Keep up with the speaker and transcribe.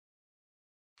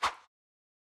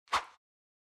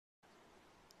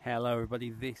Hello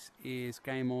everybody, this is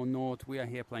Game or Naught. We are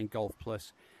here playing Golf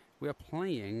Plus. We are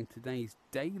playing today's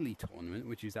daily tournament,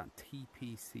 which is at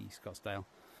TPC Scottsdale.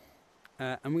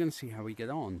 And we're going to see how we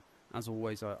get on. As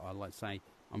always, I like to say,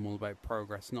 I'm all about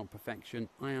progress, not perfection.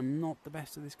 I am not the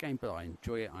best at this game, but I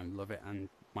enjoy it, I love it, and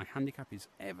my handicap is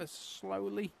ever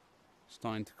slowly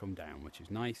starting to come down, which is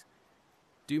nice.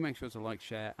 Do make sure to like,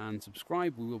 share, and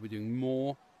subscribe. We will be doing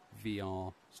more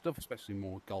VR stuff, especially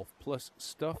more Golf Plus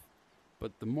stuff.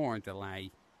 But the more I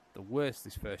delay, the worse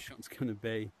this first shot's going to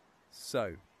be.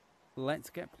 So,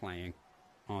 let's get playing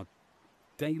our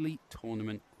daily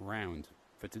tournament round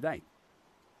for today.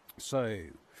 So,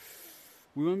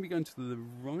 we want to be going to the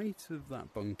right of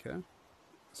that bunker.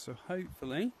 So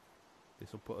hopefully,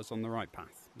 this will put us on the right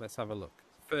path. Let's have a look.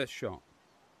 First shot.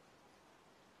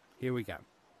 Here we go.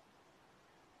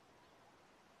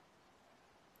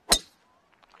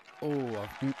 Oh,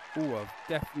 I've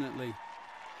definitely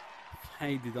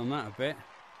faded on that a bit.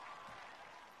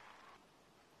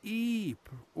 Eep.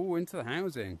 Oh, into the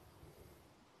housing.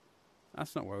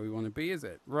 That's not where we want to be, is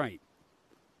it? Right.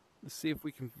 Let's see if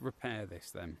we can repair this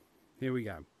then. Here we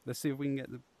go. Let's see if we can get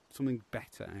something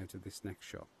better out of this next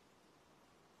shot.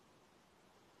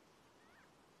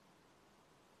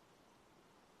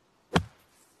 If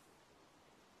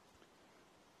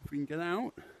we can get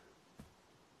out. I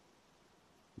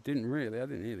didn't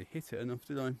really hit it enough,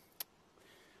 did I?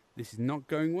 This is not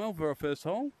going well for our first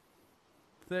hole.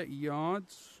 30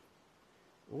 yards.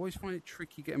 Always find it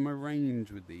tricky getting my range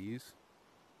with these.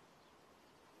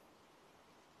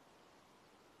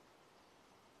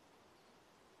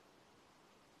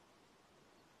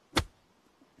 I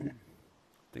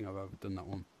think I've overdone that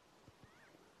one.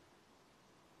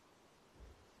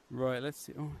 Right, let's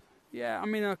see. Oh, yeah, I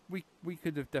mean, we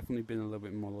could have definitely been a little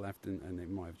bit more left, and it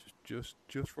might have just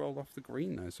rolled off the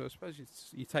green though. So I suppose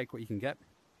you take what you can get.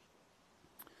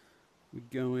 We're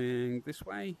going this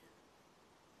way.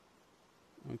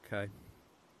 Okay.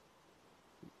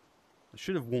 I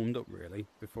should have warmed up really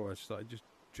before I started just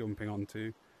jumping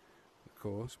onto the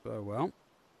course, but oh well.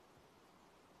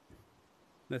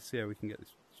 Let's see how we can get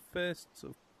this first.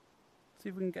 Sort of, see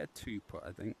if we can get a 2-putt,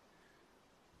 I think.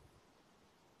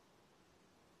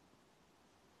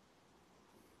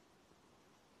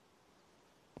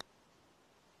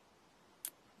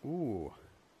 Ooh.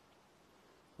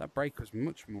 That break was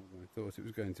much more than I thought it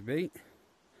was going to be.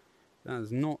 That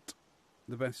is not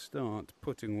the best start,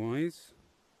 putting-wise.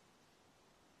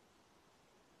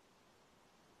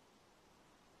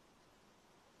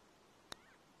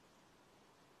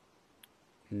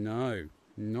 No,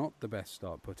 not the best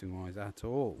start putting-wise at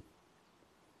all.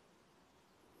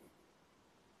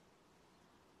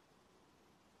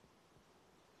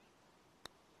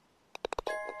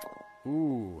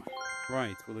 Ooh,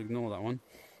 right, we'll ignore that one.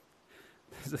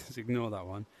 Let's ignore that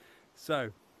one.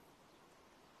 So,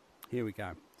 here we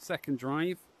go. Second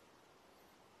drive.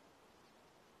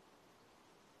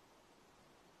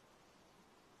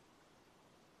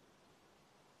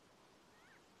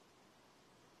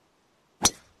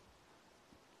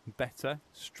 Better,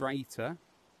 straighter.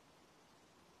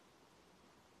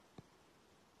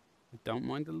 I don't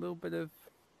mind a little bit of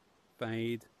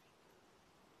fade.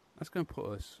 That's going to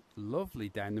put us lovely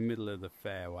down the middle of the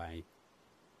fairway.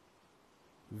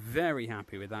 Very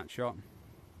happy with that shot.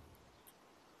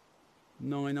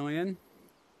 9 iron.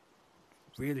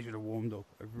 Really should have warmed up.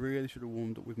 I really should have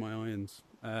warmed up with my irons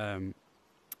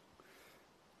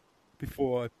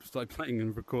before I started playing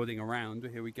and recording a round.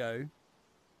 Here we go.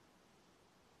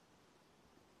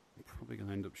 I'm probably going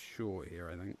to end up short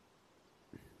here, I think,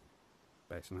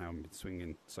 based on how I've been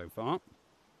swinging so far.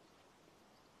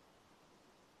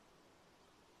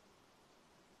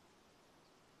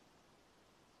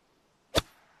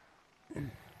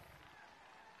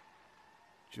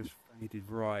 Just faded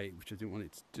right, which I didn't want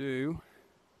it to do.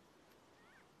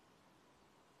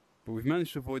 But we've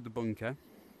managed to avoid the bunker.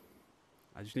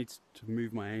 I just need to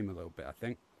move my aim a little bit, I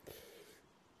think.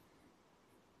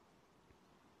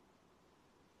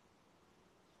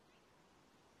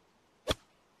 Are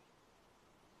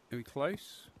we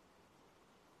close?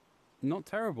 Not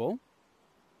terrible.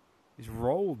 It's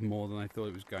rolled more than I thought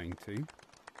it was going to.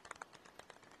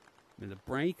 The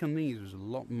break on these was a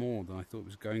lot more than I thought it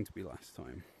was going to be last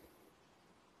time.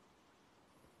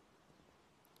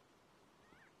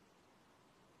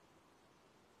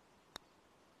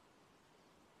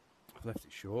 I've left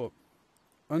it short.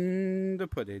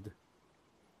 Underputted.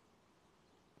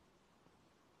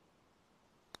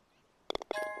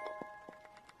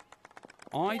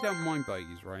 I don't mind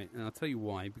bogeys, right? And I'll tell you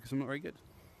why, because I'm not very good.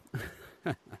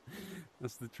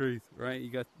 That's the truth, right?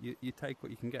 You take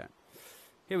what you can get.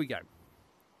 Here we go.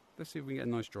 Let's see if we can get a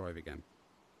nice drive again.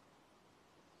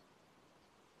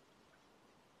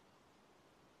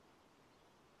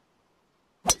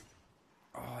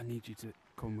 Oh, I need you to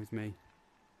come with me.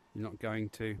 You're not going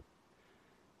to.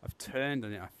 I've turned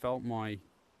on it. I felt my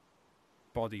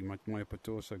body, my upper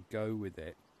torso go with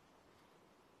it.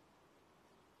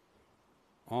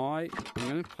 I'm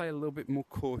going to play a little bit more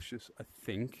cautious, I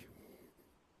think.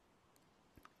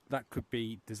 That could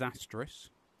be disastrous,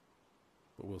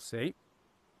 but we'll see.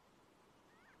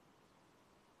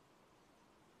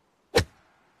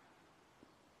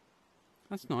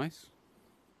 That's nice.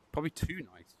 Probably too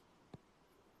nice.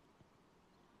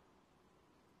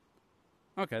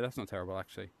 Okay, that's not terrible,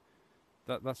 actually.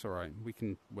 That's alright. We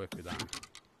can work with that.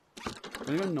 I'm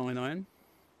going to go 9 iron.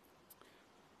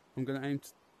 I'm going to aim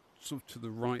sort of to the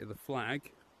right of the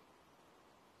flag.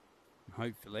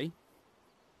 Hopefully.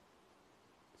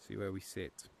 See where we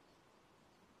sit.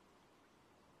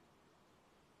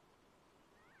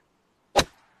 I've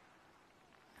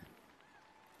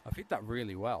hit that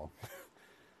really well.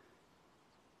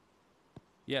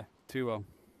 Yeah, too well.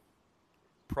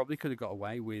 Probably could have got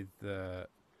away with the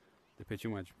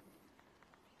pitching wedge.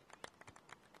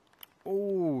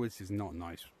 Oh, this is not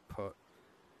nice put.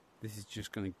 This is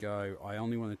just going to go. I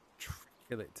only want to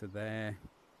kill it to there.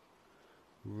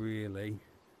 Really.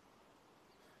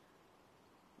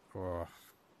 Oh,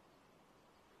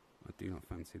 I do not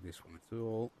fancy this one at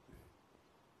all.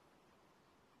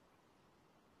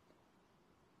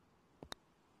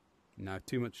 No,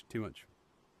 too much, too much.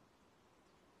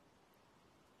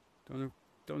 Don't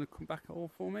want to come back at all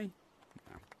for me?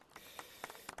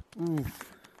 No.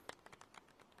 Oof.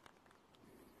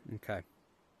 Okay.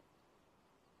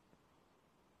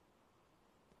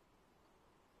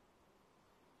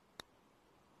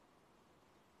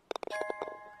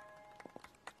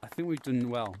 I think we've done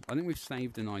well. I think we've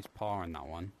saved a nice par on that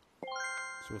one.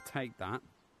 So we'll take that.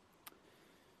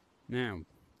 Now,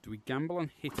 do we gamble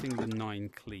on hitting the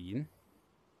 9 clean?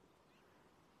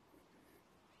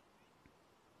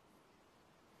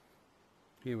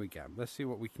 Here we go. Let's see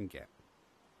what we can get.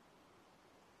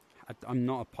 I'm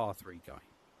not a par 3 guy.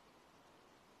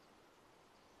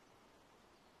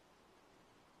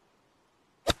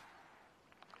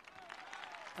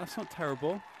 That's not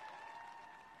terrible.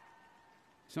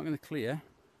 It's not going to clear.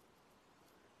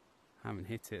 Haven't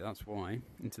hit it, that's why.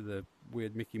 Into the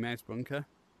weird Mickey Mouse bunker.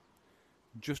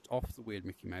 Just off the weird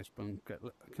Mickey Mouse bunker.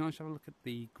 Can I just have a look at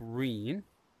the green?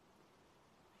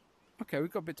 Okay,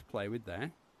 we've got a bit to play with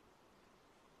there.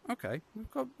 Okay,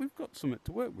 we've got something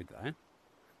to work with there.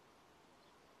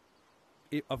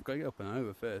 I've got to get up and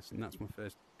over first, and that's my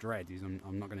first dread, is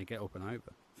I'm not going to get up and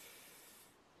over.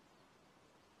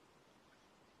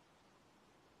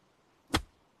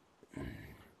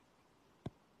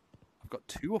 I've got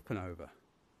 2 up and over.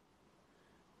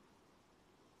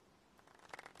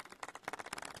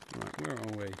 Right, where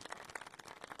are we?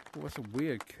 Oh, that's a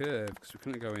weird curve, because we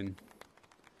couldn't go in.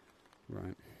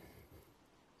 Right.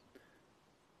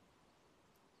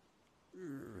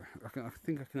 I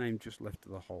think I can aim just left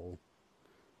of the hole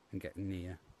and get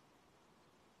near.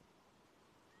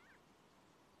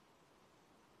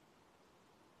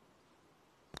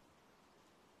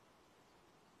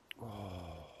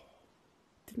 Oh,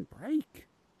 didn't break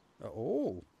at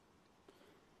all.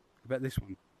 I bet this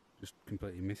one just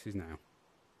completely misses now.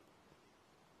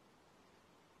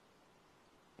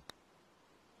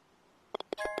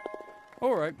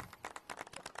 All right.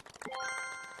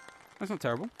 That's not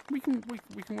terrible. We can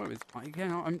work with.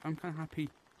 Again, I'm kind of happy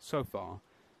so far.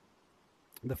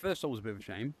 The first hole was a bit of a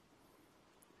shame,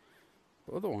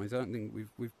 but otherwise, I don't think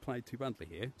we've played too badly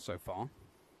here so far.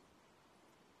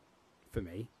 For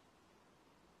me.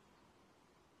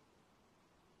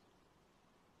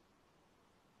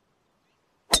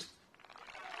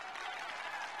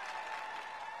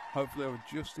 Hopefully, I've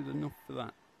adjusted enough for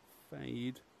that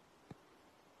fade.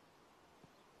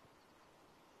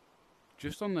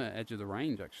 Just on the edge of the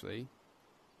range, actually.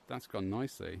 That's gone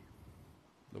nicely.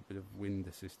 A little bit of wind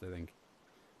assist, I think.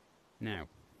 Now,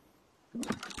 we're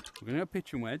going to go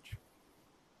pitch and wedge.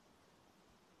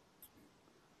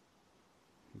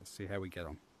 Let's see how we get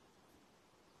on.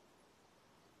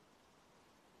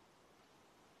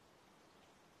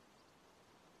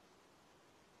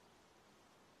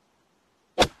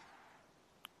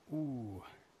 Ooh.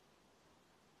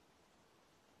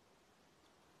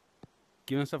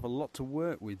 Giving myself a lot to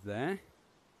work with there.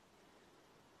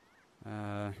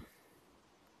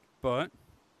 But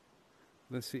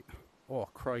let's see. Oh,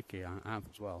 crikey, I have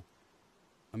as well.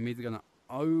 I'm either going to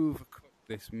overcook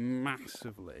this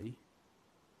massively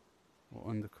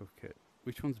or undercook it.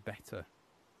 Which one's better?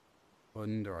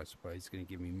 under, I suppose, is going to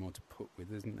give me more to put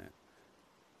with, isn't it?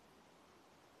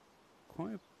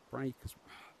 Quite a break.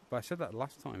 But I said that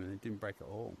last time and it didn't break at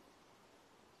all.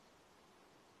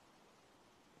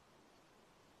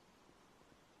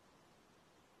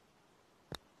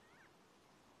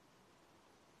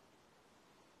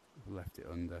 I've left it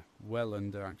under. Well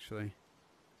under, actually.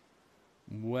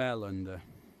 Well under.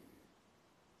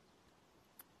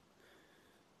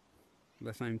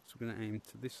 Let's aim. We're going to aim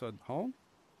to this side of the hole.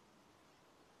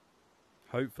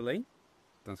 Hopefully,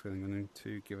 that's going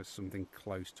to give us something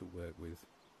close to work with.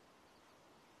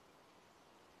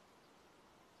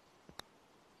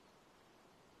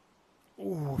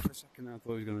 Oh, for a second I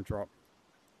thought it was going to drop.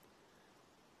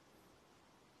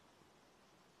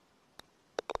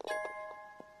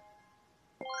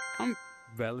 I'm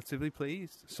relatively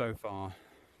pleased so far.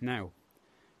 Now,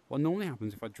 what normally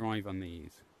happens if I drive on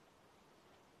these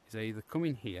is I either come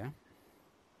in here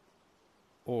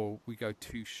or we go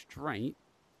too straight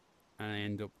and I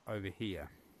end up over here.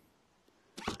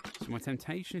 So my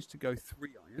temptation is to go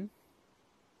 3-iron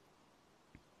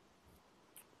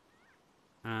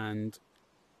and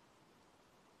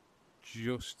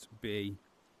just be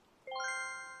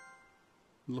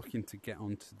looking to get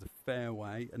onto the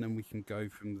fairway, and then we can go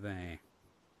from there.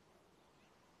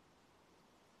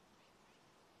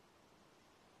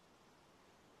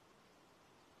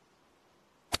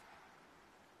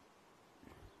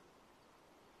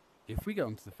 If we go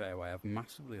onto the fairway, I've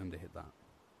massively underhit that.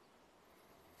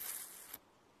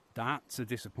 That's a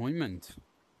disappointment.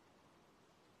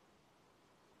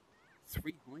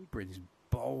 3 hybrid is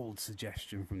bold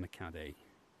suggestion from the caddy.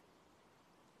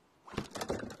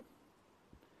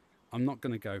 I'm not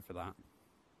going to go for that,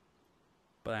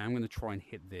 but I am going to try and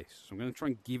hit this. So I'm going to try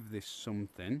and give this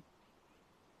something,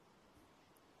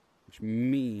 which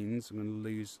means I'm going to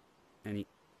lose any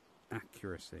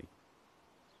accuracy.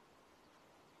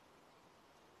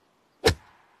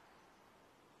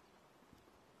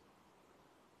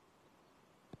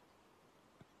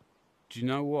 Do you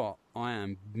know what? I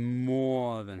am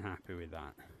more than happy with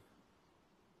that.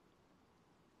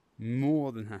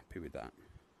 More than happy with that.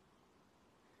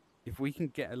 If we can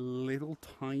get a little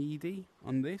tidy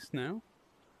on this now,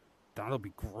 that'll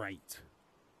be great.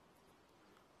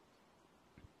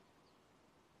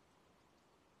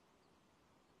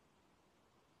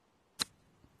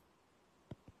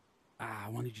 I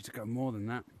wanted you to go more than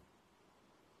that.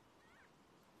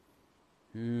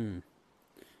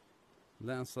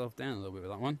 Let ourselves down a little bit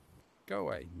with that one. Go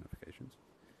away, notifications.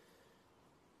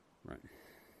 Right.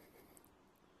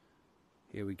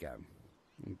 Here we go.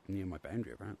 I'm near my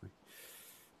boundary, apparently.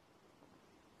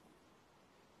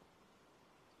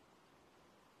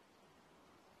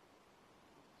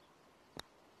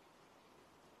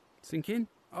 Sink in.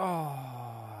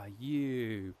 Oh,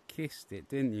 you kissed it,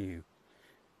 didn't you?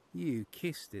 You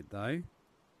kissed it, though.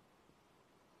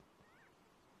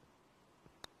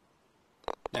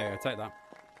 There you go, take that.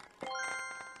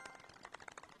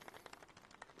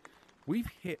 We've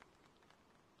hit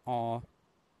our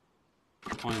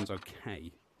irons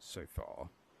okay so far.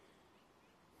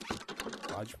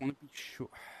 But I just want to be sure.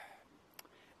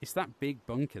 It's that big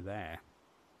bunker there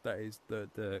that is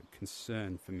the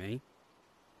concern for me.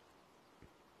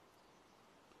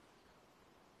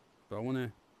 But I want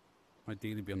to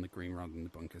ideally be on the green rather than the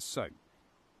bunker. So,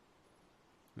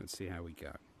 let's see how we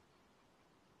go.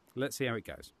 Let's see how it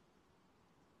goes.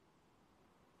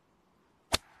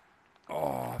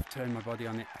 Oh, I've turned my body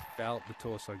on it. I felt the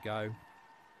torso go.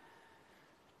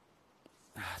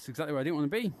 That's exactly where I didn't want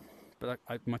to be. But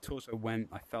my torso went.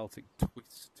 I felt it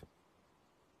twist.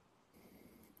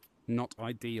 Not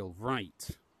ideal.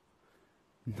 Right.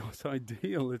 Not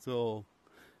ideal at all.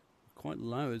 Quite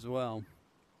low as well.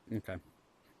 Okay.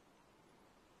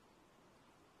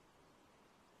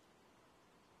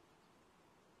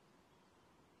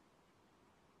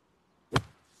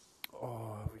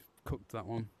 Oh, we've cooked that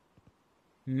one.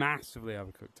 Massively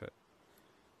overcooked it.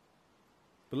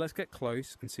 But let's get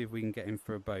close and see if we can get in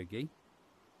for a bogey.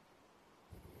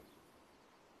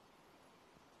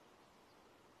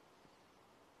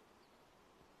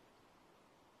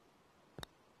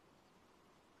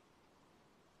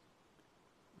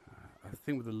 I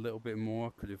think with a little bit more,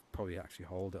 I could have probably actually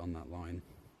held it on that line.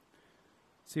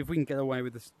 See if we can get away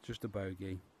with this, just a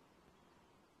bogey.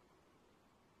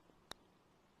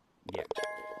 Yeah.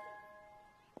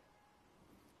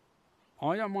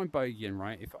 I don't mind bogeying,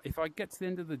 right? If I get to the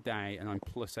end of the day and I'm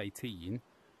plus 18,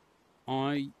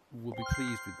 I will be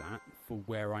pleased with that for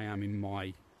where I am in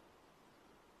my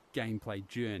gameplay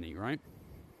journey, right?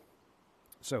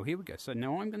 So here we go. So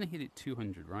now I'm going to hit it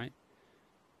 200, right?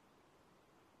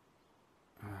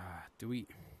 Do we...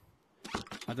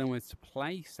 I don't know whether to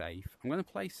play safe. I'm going to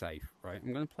play safe, right?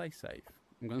 I'm going to play safe.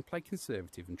 I'm going to play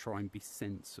conservative and try and be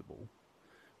sensible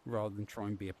rather than try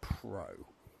and be a pro.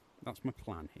 That's my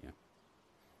plan here.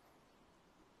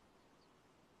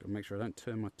 Got to make sure I don't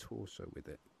turn my torso with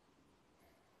it.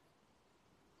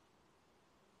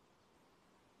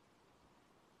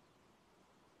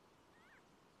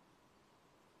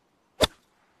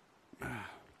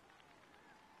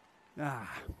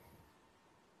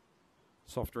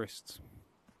 Soft wrists.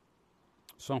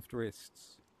 Soft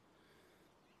wrists.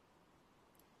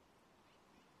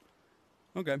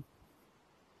 Okay.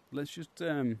 Let's just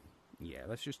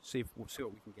let's just see what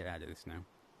we can get out of this now.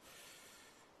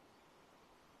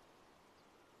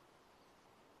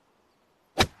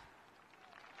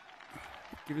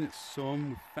 Giving it some,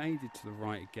 we faded to the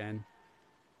right again.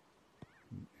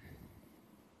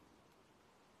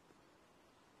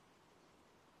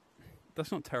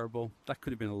 That's not terrible. That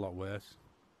could have been a lot worse.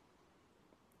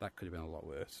 That could have been a lot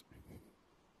worse.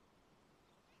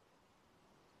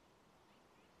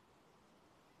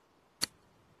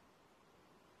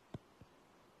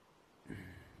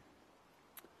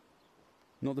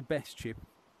 Not the best chip,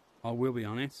 I will be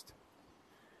honest.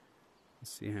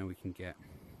 Let's see how we can get.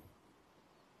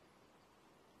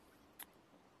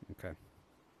 Okay.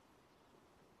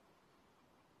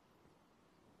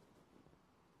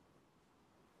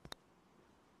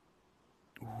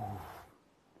 Ooh.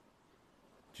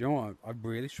 Do you know what? I'm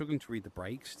really struggling to read the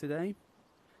brakes today.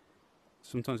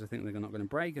 Sometimes I think they're not going to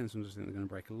brake, and sometimes I think they're going to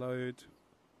brake a load.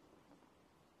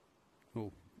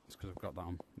 Oh, it's because I've got that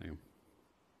on now.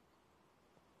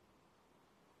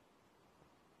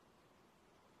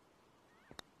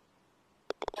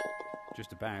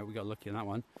 Just about. We got lucky in that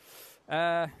one.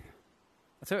 I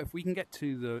tell you, if we can get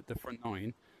to the front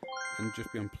 9 and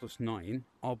just be on +9,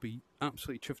 I'll be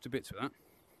absolutely chuffed to bits with that.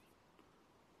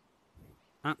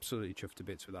 Absolutely chuffed to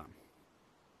bits with that.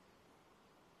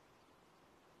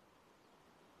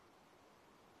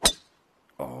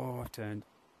 Oh, I've turned.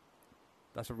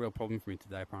 That's a real problem for me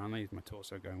today, apparently, is my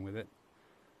torso going with it.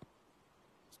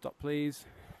 Stop, please.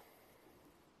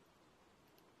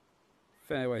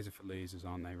 Fairways are for losers,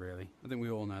 aren't they, really? I think we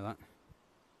all know that.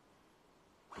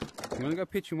 I'm going to go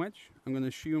pitching wedge. I'm going to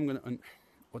assume I'm going to...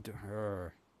 What do...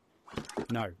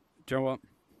 No. Do you know what?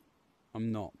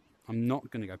 I'm not. I'm not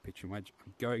going to go pitching wedge.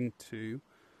 I'm going to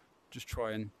just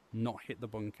try and not hit the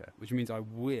bunker, which means I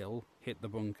will hit the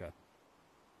bunker.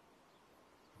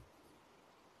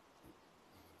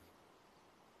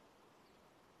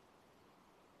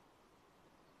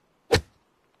 Are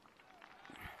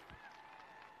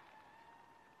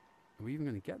we even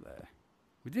going to get there?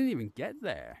 We didn't even get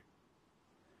there.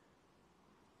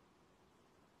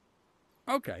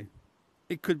 Okay.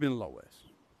 It could have been a lot worse.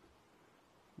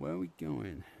 Where are we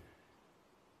going?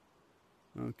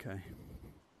 Okay.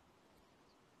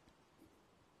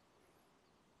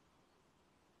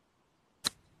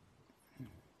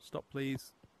 Stop,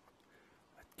 please.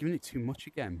 I've given it too much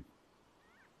again.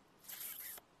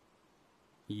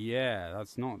 Yeah,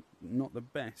 that's not the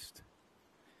best.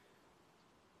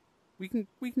 We can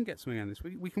get something out of this.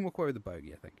 We can walk away with the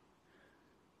bogey, I think.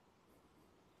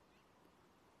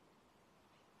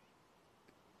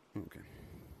 Okay.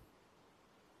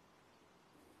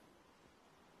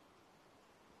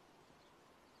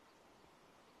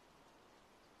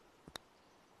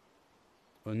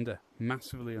 Under.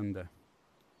 Massively under.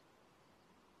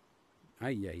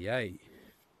 Ay. I'm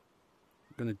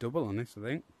going to double on this, I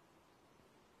think.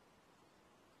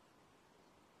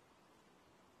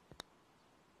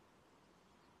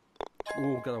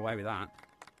 Oh, got away with that.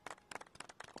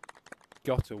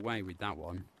 Got away with that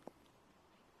one.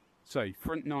 So,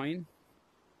 front 9.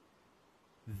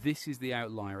 This is the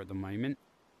outlier at the moment.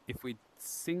 If we'd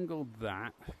singled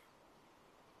that,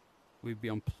 we'd be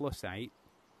on +8.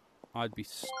 I'd be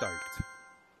stoked.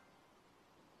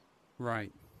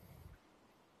 Right.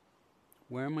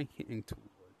 Where am I hitting towards?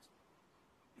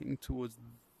 Hitting towards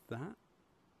that?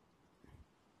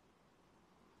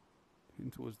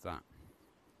 Hitting towards that.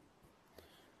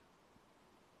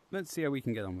 Let's see how we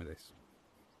can get on with this.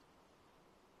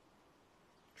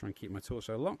 Try and keep my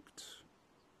torso locked.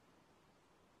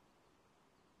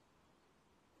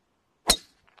 Do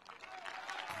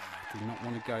not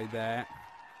want to go there.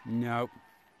 No.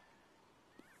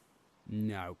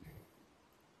 No.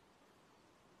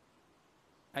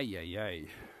 Ay.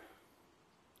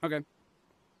 Okay.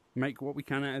 Make what we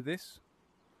can out of this.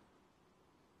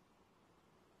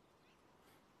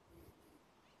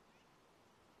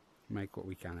 Make what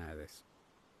we can out of this.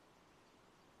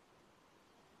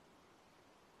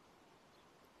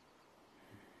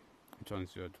 I'm trying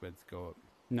to judge where to go up.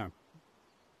 No.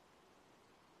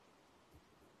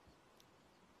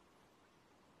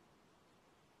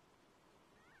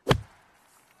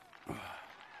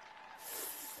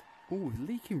 Oh, we're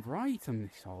leaking right on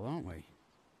this hole, aren't we?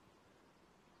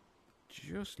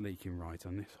 Just leaking right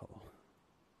on this hole.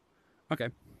 Okay.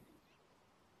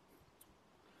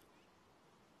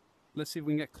 Let's see if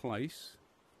we can get close.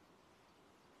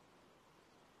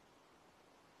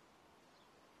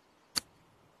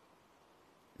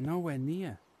 Nowhere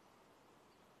near.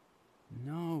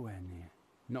 Nowhere near.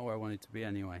 Not where I wanted to be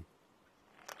anyway.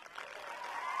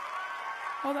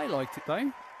 Oh, they liked it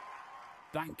though.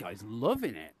 That guy's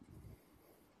loving it.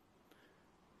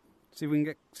 See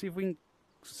if we can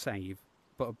save.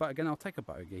 But again, I'll take a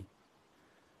bogey.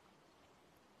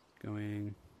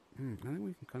 Going. I think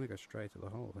we can kind of go straight to the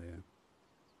hole here.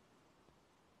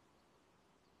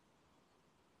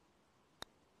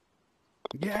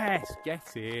 Yes,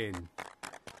 get in.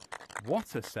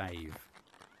 What a save.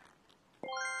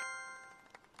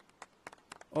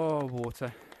 Oh,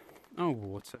 water. Oh,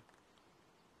 water.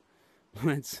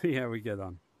 Let's see how we get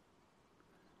on.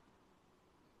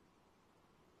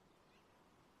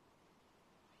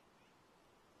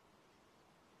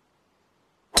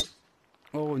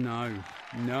 Oh, no.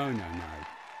 No, no, no.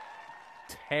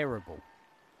 Terrible.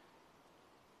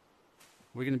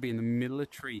 We're going to be in the middle of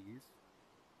trees.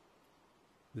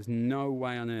 There's no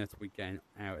way on earth we're getting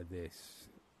out of this.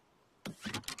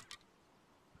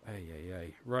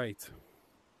 Hey. Right.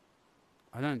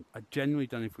 I genuinely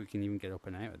don't know if we can even get up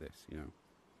and out of this, you know.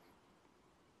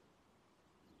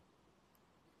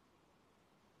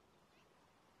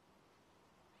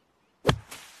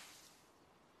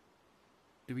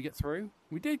 Did we get through?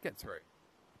 We did get through.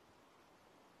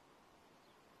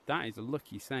 That is a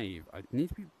lucky save. I need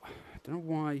to be... I don't know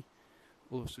why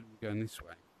all of a sudden we're going this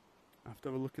way. I have to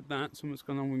have a look at that. Something's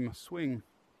gone on with my swing.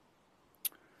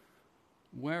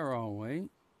 Where are we?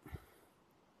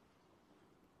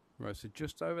 Right, so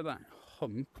just over that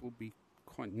hump will be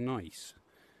quite nice.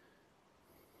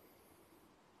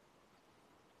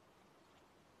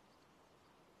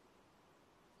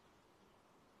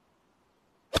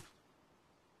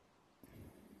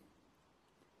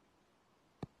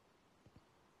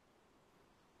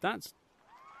 That's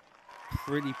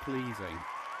pretty pleasing.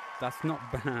 That's not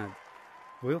bad.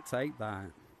 We'll take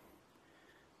that.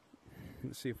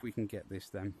 Let's see if we can get this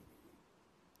then.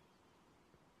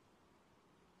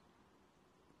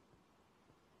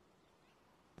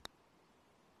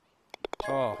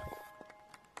 Oh.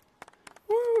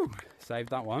 Woo! Saved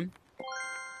that one.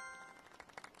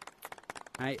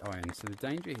 8 iron. So the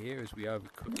danger here is we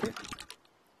overcook it.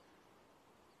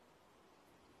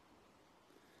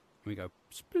 We go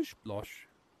splish splosh.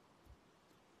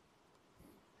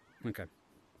 Okay,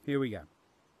 here we go.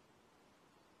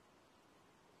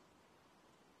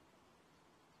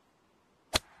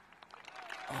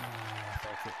 Oh, I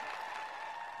felt it.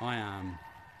 I am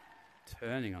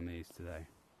turning on these today.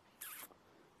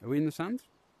 Are we in the sand?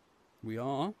 We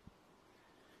are.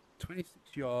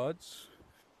 26 yards.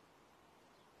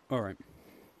 All right,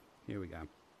 here we go.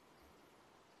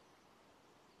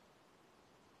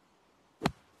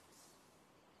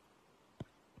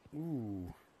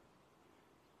 Ooh.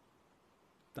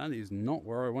 That is not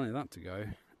where I wanted that to go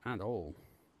at all.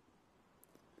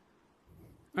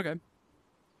 Okay.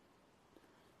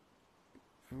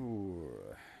 Ooh.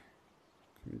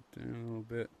 Coming down a little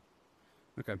bit.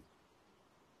 Okay.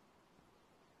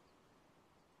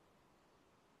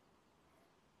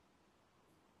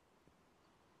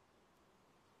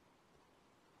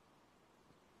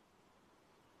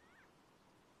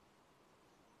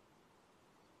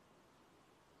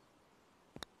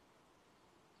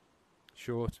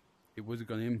 Short. It would have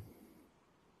gone in.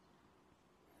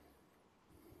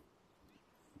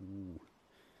 Ooh.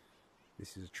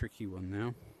 This is a tricky one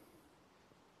now.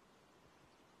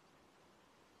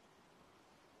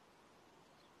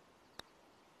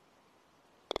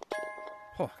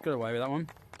 Oh, got away with that one.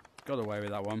 Got away with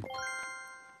that one.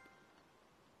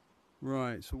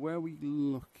 Right, so where are we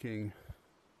looking?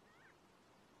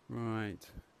 Right.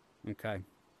 Okay.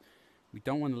 We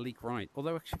don't want to leak right.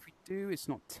 Although, actually, if we do, it's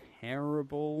not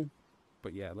terrible.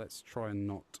 But yeah, let's try and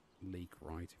not leak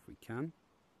right if we can.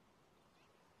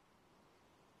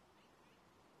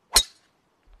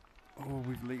 Oh,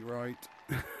 we've leaked right.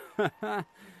 I'm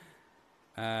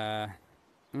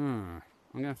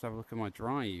going to have a look at my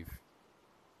drive.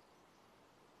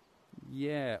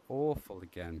 Yeah, awful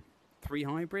again. 3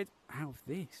 hybrid? Out of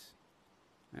this.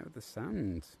 Out of the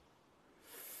sand.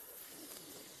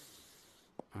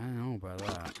 I don't know about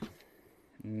that.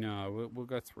 No, we'll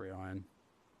go 3 iron.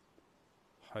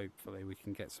 Hopefully we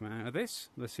can get some out of this.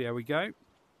 Let's see how we go.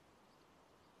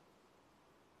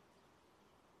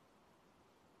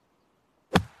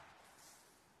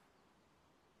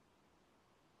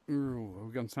 Ooh, have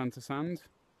we gone sand to sand?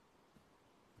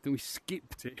 think we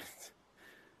skipped it.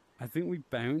 I think we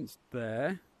bounced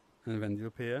there and have ended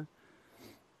up here.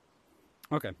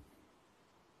 Okay.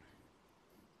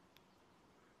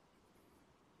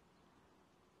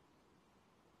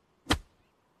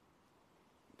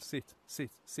 Sit,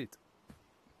 sit, sit.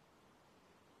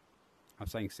 I'm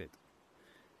saying sit.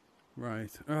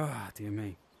 Right. Ah, oh, dear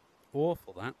me.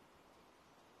 Awful, that.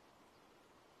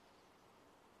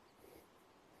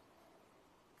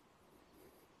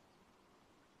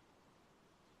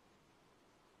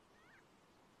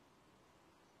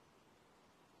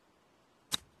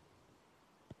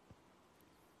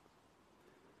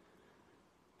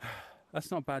 That's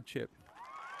not a bad chip.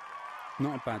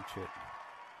 Not a bad chip.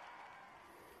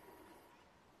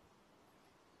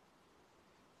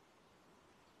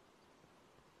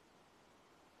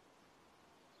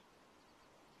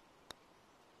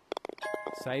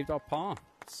 Saved our par.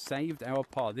 Saved our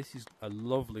par. This is a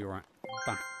lovely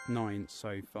back 9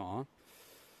 so far.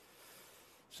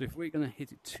 So if we're going to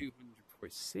hit it 200 before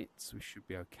it sits, we should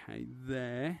be okay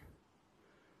there.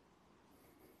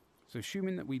 So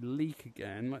assuming that we leak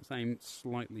again, let's aim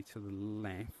slightly to the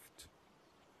left.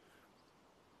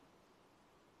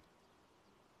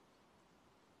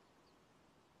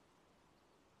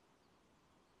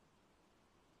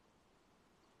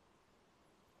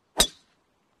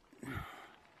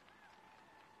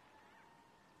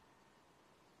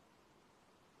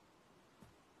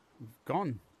 We've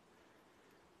gone.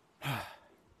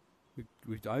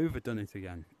 We've overdone it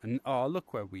again. And oh,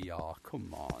 look where we are.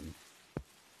 Come on.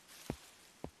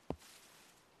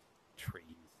 Trees.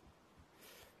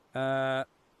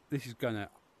 This is gonna...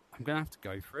 I'm gonna have to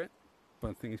go for it. But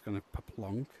I think it's gonna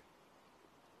plonk.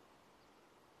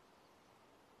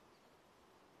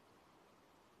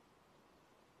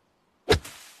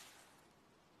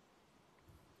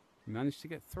 Managed to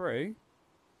get through.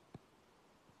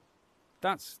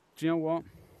 That's... Do you know what?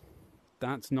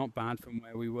 That's not bad from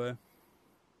where we were.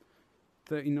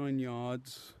 39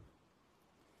 yards.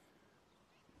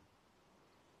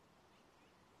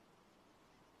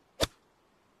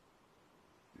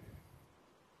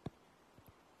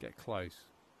 Get close.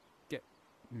 Get...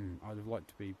 I'd have liked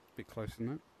to be a bit closer than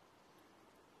that.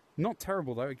 Not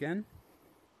terrible though, again.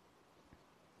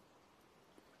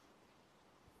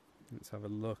 Let's have a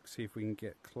look, see if we can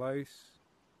get close.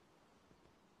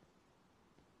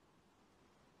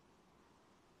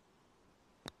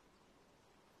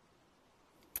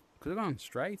 Could have gone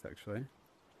straight, actually.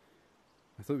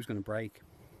 I thought it was going to break.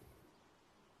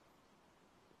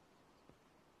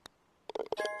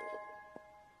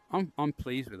 I'm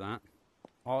pleased with that.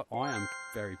 I am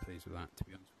very pleased with that, to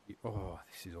be honest with you. Oh,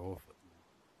 this is awful.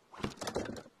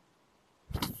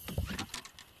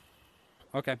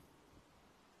 Okay.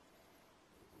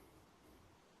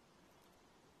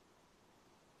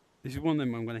 This is one of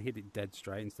them I'm going to hit it dead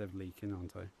straight instead of leaking,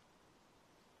 aren't I?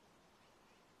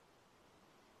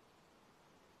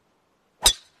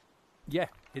 Yeah,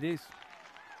 it is.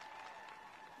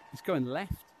 It's going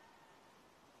left.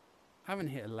 I haven't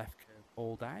hit a left curve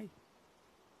all day.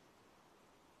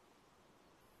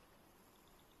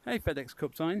 Hey, FedEx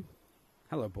Cup sign.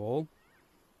 Hello, ball.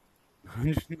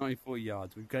 194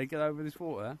 yards. We've got to get over this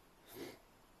water.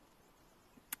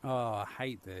 Oh, I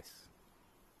hate this.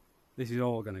 This is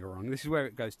all going to go wrong. This is where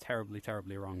it goes terribly,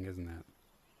 terribly wrong, isn't it?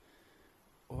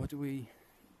 Or do we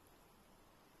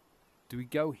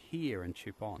go here and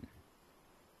chip on?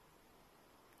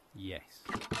 Yes,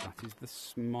 that is the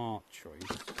smart choice.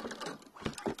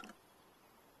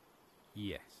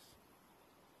 Yes.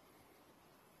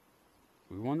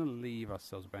 We want to leave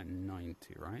ourselves about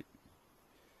 90, right?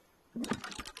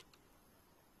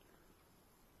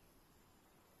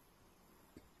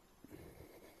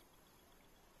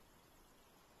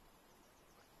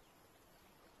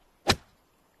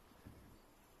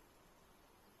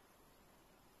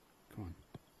 Come on.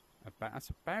 That's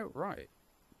about right.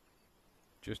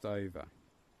 Just over.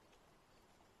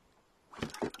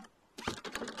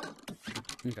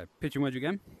 Okay, pitching wedge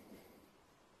again.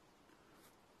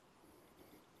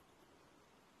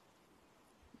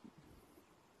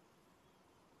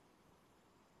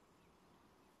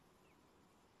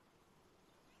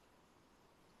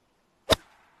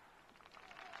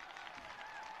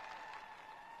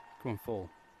 Come on, fall.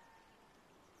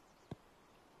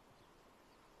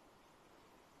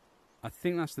 I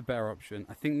think that's the better option.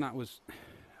 I think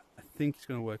it's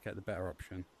going to work out the better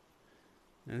option.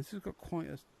 Now this has got quite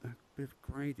a bit of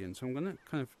gradient, so I'm going to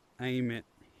kind of aim it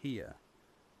here.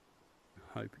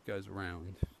 Hope it goes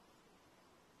around.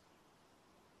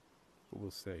 But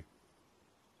we'll see.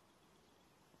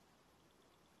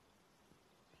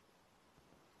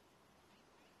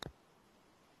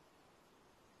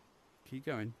 Keep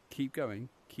going. Keep going.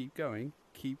 Keep going.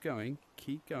 Keep going.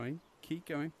 Keep going. Keep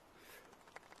going.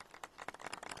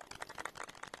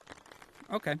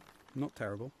 Okay. Not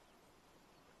terrible.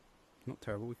 Not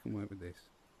terrible. We can work with this.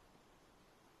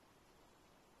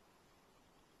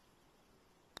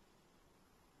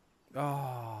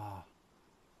 Ah.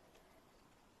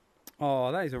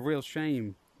 Oh, that is a real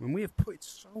shame. When we have put it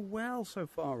so well so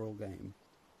far all game.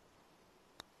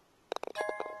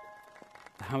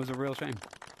 That was a real shame.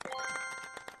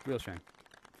 Real shame.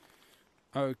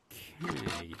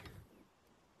 Okay.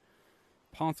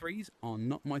 Par 3s are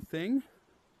not my thing.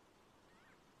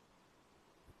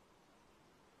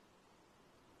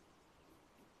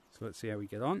 So let's see how we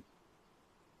get on.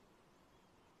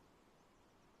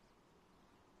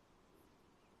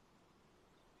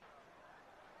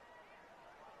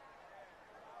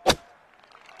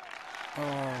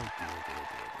 Oh,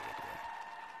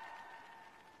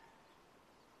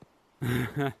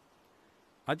 dear.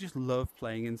 I just love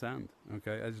playing in sand.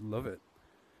 Okay, I just love it.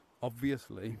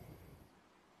 Obviously.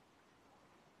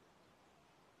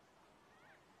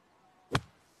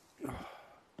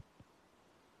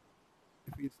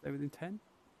 If we can stay within 10,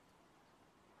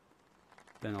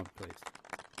 then I'll be pleased.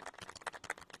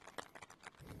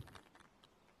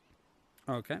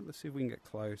 Okay, let's see if we can get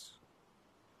close.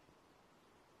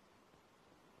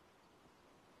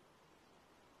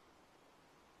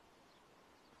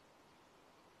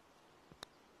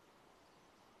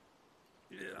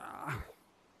 Yeah.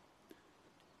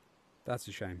 That's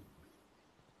a shame.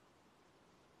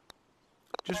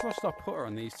 Just lost our putter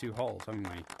on these 2 holes, haven't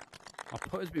we? Our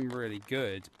putter's been really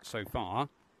good so far.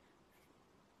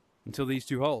 Until these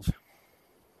 2 holes.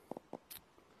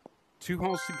 2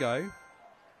 holes to go.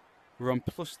 We're on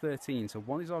plus 13. So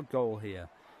what is our goal here?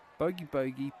 Bogey,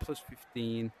 bogey, plus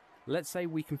 15. Let's say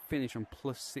we can finish on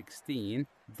plus 16.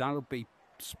 That'll be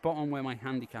spot on where my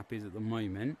handicap is at the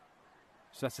moment.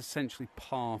 So that's essentially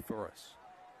par for us.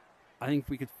 I think if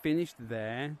we could finish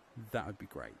there, that would be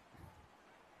great.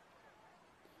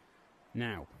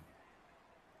 Now,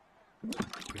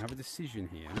 we have a decision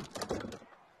here.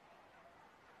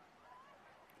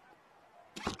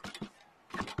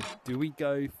 Do we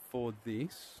go for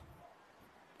this?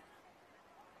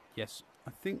 Yes,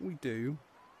 I think we do.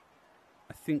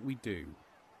 I think we do.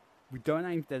 We don't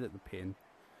aim dead at the pin.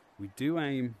 We do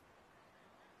aim...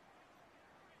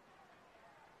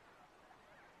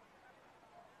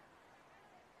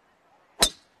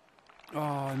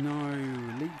 Oh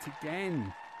no, leaked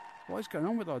again. What is going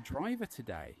on with our driver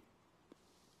today?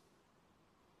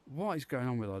 What is going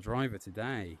on with our driver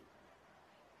today?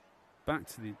 Back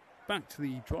to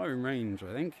the driving range,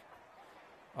 I think.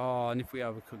 Oh, and if we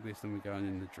overcook this, then we're going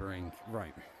in the drink.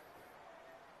 Right.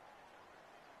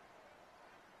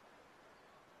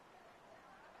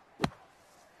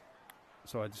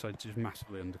 So I decided to just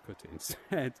massively undercut it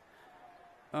instead.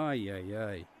 Ay, ay,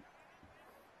 ay.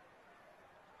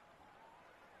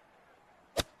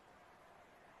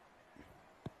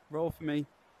 Roll for me.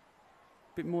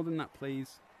 Bit more than that,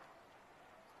 please.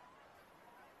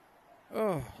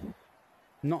 Oh,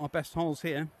 not our best holes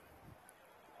here.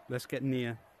 Let's get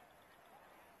near.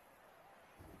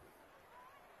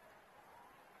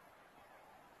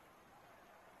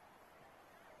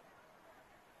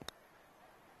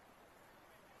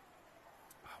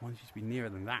 I want you to be nearer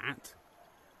than that.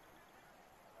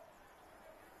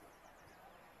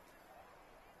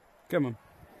 Come on.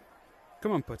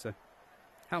 Come on, putter.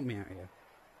 Help me out here.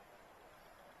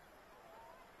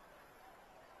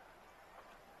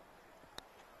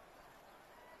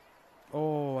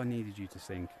 Oh, I needed you to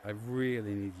sink. I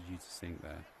really needed you to sink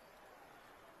there.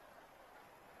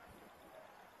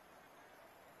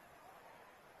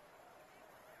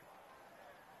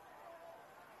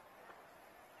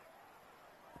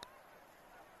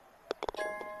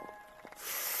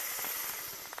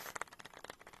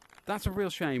 That's a real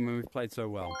shame when we've played so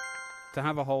well. To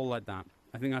have a hole like that.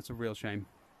 I think that's a real shame.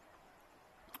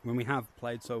 When we have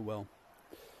played so well.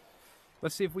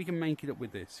 Let's see if we can make it up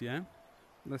with this, yeah?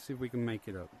 Let's see if we can make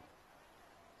it up.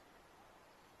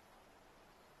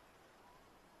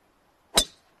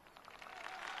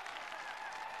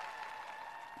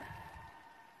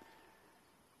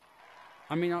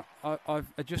 I mean,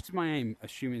 I've adjusted my aim,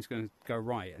 assuming it's going to go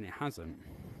right, and it hasn't.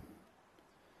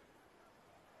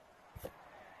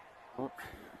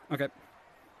 Okay.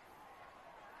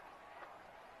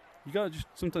 You gotta just,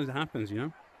 sometimes it happens, you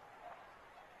know?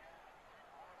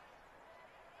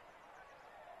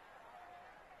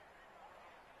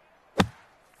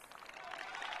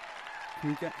 Can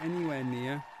we get anywhere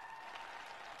near?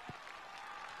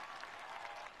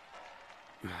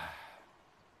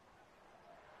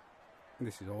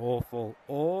 This is awful,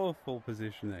 awful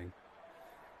positioning.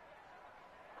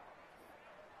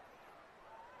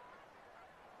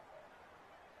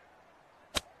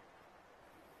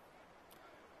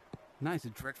 That is a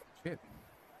dreadful chip.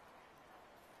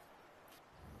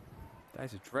 That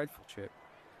is a dreadful chip.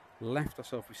 Left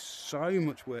ourselves with so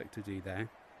much work to do there.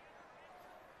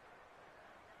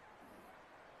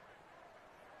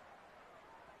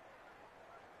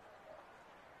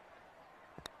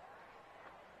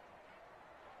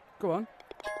 Go on.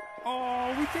 Oh,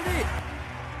 we did it!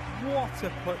 What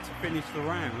a putt to finish the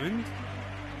round.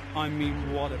 I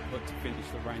mean, what a putt to finish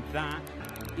the round. That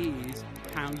is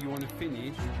how you want to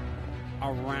finish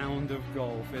a round of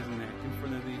golf, isn't it? In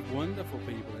front of these wonderful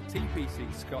people at TPC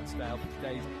Scottsdale for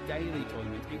today's daily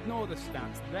tournament. Ignore the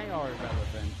stats, they are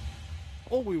irrelevant.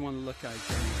 All we want to look at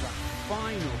again is that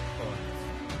final putt.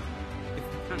 If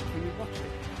we can't, can we watch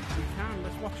it? If we can,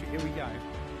 let's watch it. Here we go.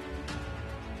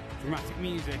 Dramatic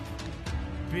music.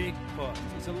 Big putt.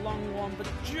 It's a long one, but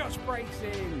it just breaks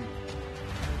in.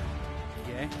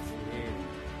 Get in.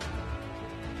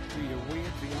 Do your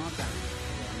weird VR dance.